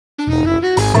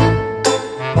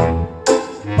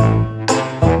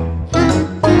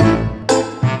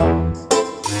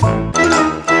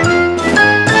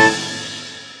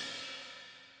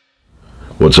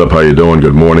What's up? How you doing?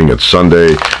 Good morning. It's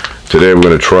Sunday. Today we're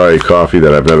going to try a coffee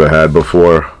that I've never had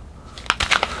before.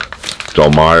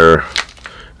 Dallmayer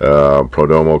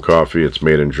Prodomo coffee. It's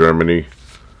made in Germany.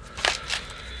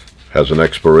 Has an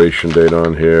expiration date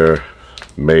on here,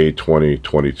 May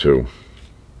 2022.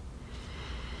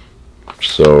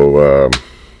 So,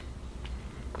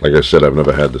 like I said, I've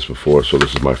never had this before, so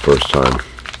this is my first time.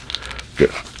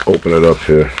 Open it up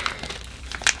here.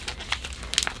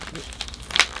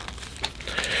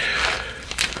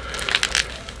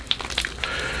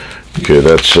 Okay,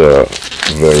 that's a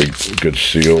very good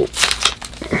seal.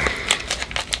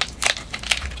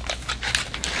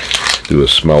 Do a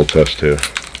smell test here.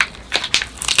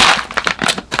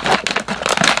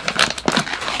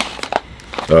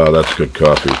 Oh, that's good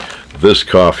coffee. This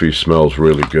coffee smells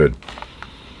really good.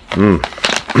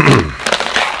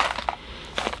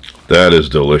 That is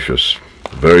delicious.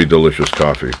 Very delicious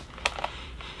coffee.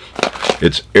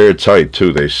 It's airtight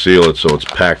too. They seal it so it's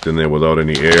packed in there without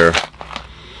any air.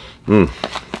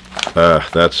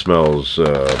 That smells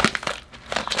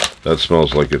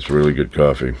like it's really good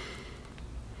coffee.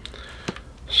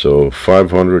 So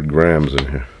 500 grams in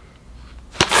here.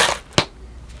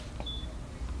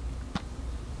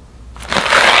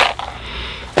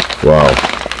 Wow.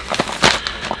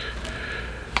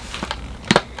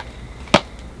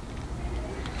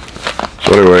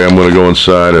 So anyway, I'm going to go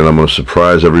inside and I'm going to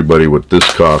surprise everybody with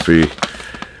this coffee.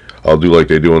 I'll do like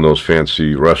they do in those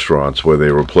fancy restaurants where they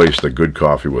replace the good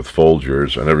coffee with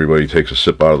Folgers, and everybody takes a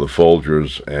sip out of the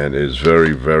Folgers and is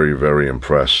very, very, very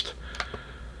impressed.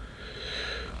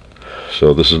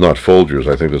 So this is not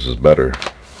Folgers. I think this is better,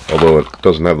 although it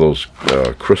doesn't have those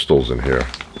crystals in here.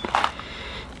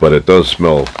 But it does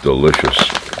smell delicious.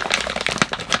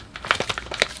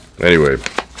 Anyway,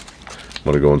 I'm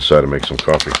going to go inside and make some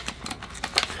coffee.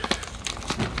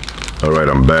 Alright,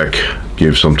 I'm back.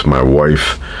 Gave some to my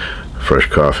wife. Fresh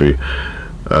coffee.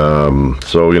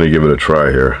 So we're going to give it a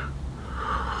try here.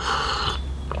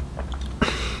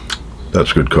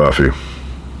 That's good coffee.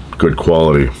 Good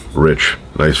quality. Rich.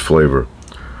 Nice flavor.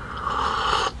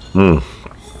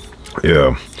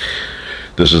 Yeah.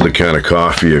 This is the kind of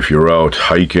coffee if you're out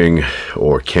hiking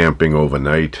or camping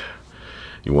overnight.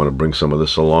 You want to bring some of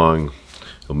this along.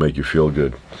 It'll make you feel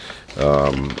good.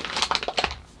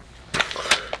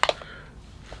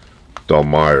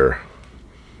 Dallmayer,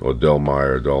 or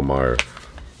Dallmayer,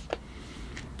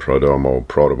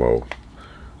 Prodomo,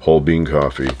 whole bean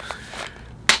coffee.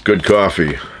 Good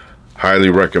coffee, highly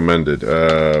recommended.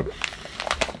 Right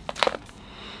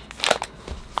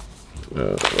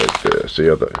there, see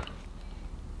how the,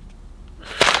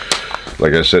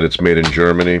 like I said, it's made in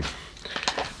Germany,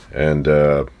 and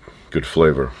good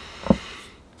flavor.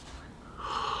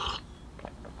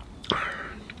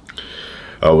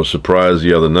 I was surprised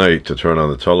the other night to turn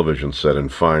on the television set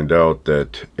and find out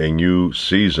that a new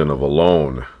season of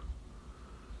Alone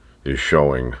is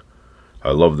showing.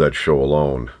 I love that show,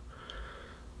 Alone.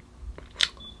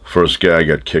 First guy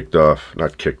got kicked off,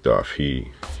 not kicked off, he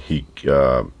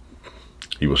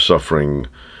was suffering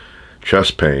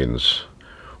chest pains,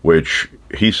 which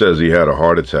he says he had a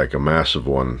heart attack, a massive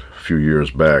one, a few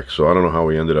years back. So I don't know how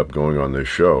he ended up going on this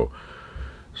show.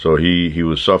 So he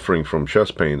was suffering from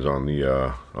chest pains on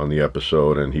the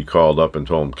episode, and he called up and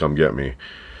told him, come get me.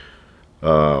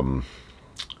 But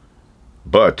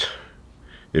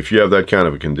if you have that kind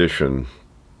of a condition,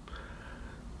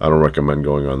 I don't recommend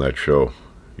going on that show.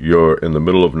 You're in the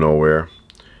middle of nowhere.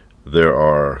 There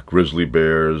are grizzly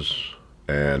bears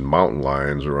and mountain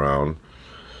lions around.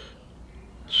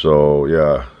 So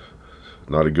yeah,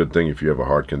 not a good thing if you have a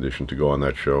heart condition to go on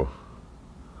that show.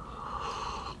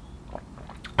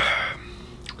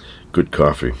 Good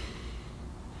coffee.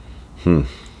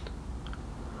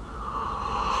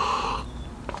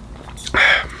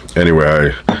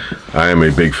 Anyway, I am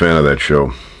a big fan of that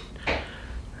show.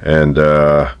 And,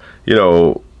 you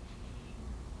know,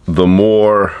 the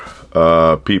more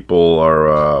people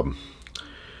are,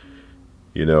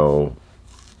 you know,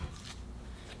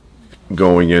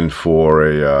 going in for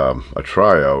a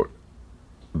tryout,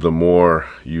 the more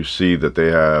you see that they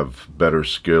have better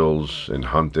skills in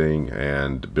hunting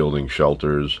and building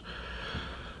shelters.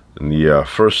 In the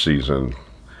first season,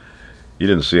 you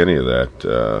didn't see any of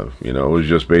that. You know, it was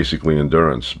just basically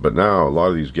endurance. But now a lot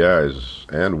of these guys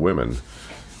and women,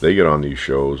 they get on these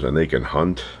shows and they can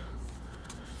hunt,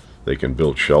 they can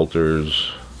build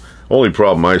shelters. Only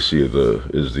problem I see is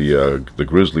the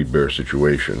grizzly bear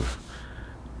situation.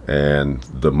 And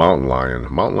the mountain lion.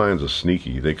 Mountain lions are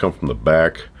sneaky. They come from the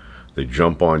back. They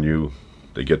jump on you.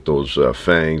 They get those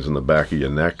fangs in the back of your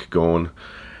neck going.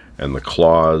 And the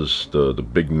claws, the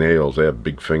big nails. They have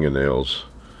big fingernails.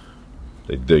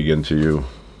 They dig into you,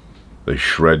 they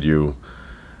shred you,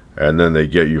 and then they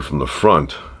get you from the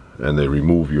front and they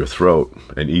remove your throat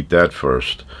and eat that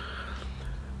first.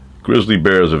 Grizzly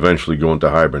bears eventually go into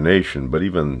hibernation, but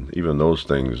even those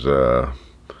things,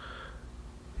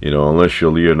 you know, unless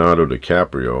you're Leonardo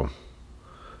DiCaprio,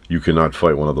 you cannot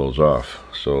fight one of those off.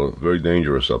 So very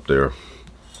dangerous up there.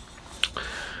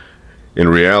 In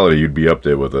reality, you'd be up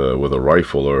there with a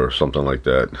rifle or something like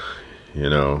that, you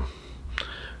know.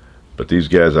 But these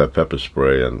guys have pepper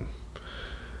spray, and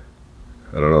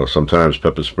I don't know, sometimes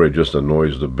pepper spray just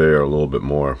annoys the bear a little bit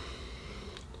more.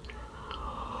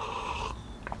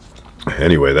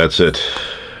 Anyway, that's it.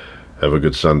 Have a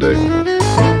good Sunday.